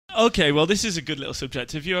Okay, well, this is a good little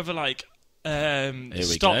subject. Have you ever, like,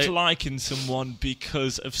 stopped liking someone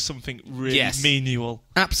because of something really menial?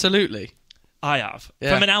 Absolutely. I have.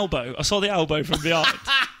 Yeah. From an elbow. I saw the elbow from behind.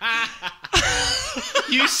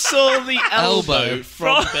 You saw the elbow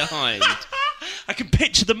from behind? I can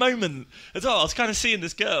picture the moment as well. I was kind of seeing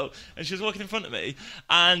this girl, and she was walking in front of me,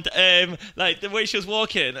 and like the way she was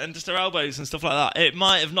walking, and just her elbows and stuff like that. It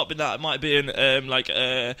might have not been that. It might have been like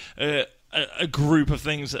a group of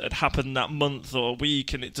things that had happened that month or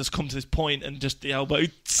week, and it just come to this point, and just the elbow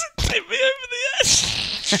tipped me over the edge.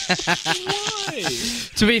 Why?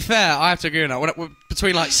 To be fair, I have to agree on that.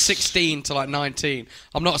 Between like 16 to like 19,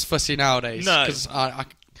 I'm not as fussy nowadays. No, because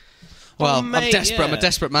I'm desperate. Yeah. I'm a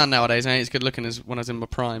desperate man nowadays. I ain't as good looking as when I was in my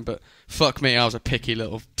prime, but fuck me, I was a picky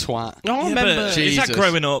little twat. I remember. Is that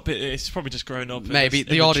growing up? It's probably just growing up. Maybe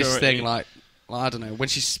the oddest thing, like I don't know. When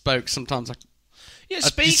she spoke, sometimes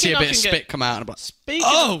speaking, you see a bit of spit come out, and I'm like,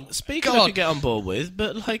 speaking, I could get on board with,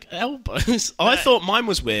 but like elbows. I thought mine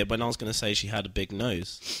was weird when I was going to say she had a big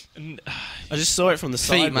nose. I just saw it from the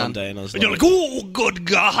side one day, and I was like, "Oh, good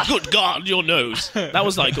God, your nose!" That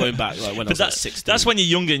was like going back like when I was like 16. That's when you're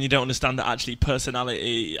younger and you don't understand that actually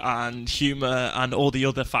personality and humour and all the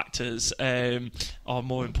other factors are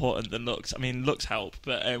more important than looks. I mean, looks help,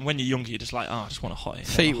 but when you're younger, you're just like, I just want a hottie.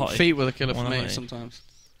 Feet were the killer for me sometimes.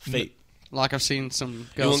 Feet. Like I've seen some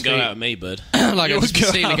girls. You wouldn't go out with me, bud. Like I've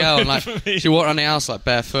seen a girl and like she walked around the house like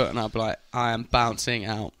barefoot, and I'd be like, I am bouncing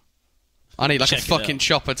out. I need like a fucking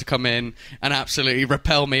chopper to come in and absolutely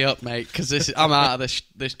repel me up, mate, because I'm out of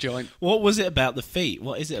this joint. What was it about the feet?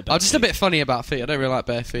 What is it about? I'm just a bit funny about feet. I don't really like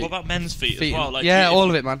bare feet. What about men's feet as well? Like, all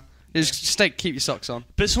of it, man. Just keep your socks on.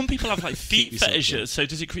 But some people have like feet fetishes, so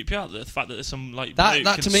does it creep you out the fact that there's some like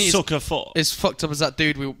that to me suck a foot? Is fucked up as that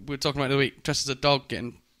dude we were talking about the other week, dressed as a dog,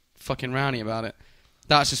 getting fucking rowdy about it.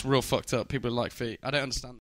 That's just real fucked up. People like feet. I don't understand.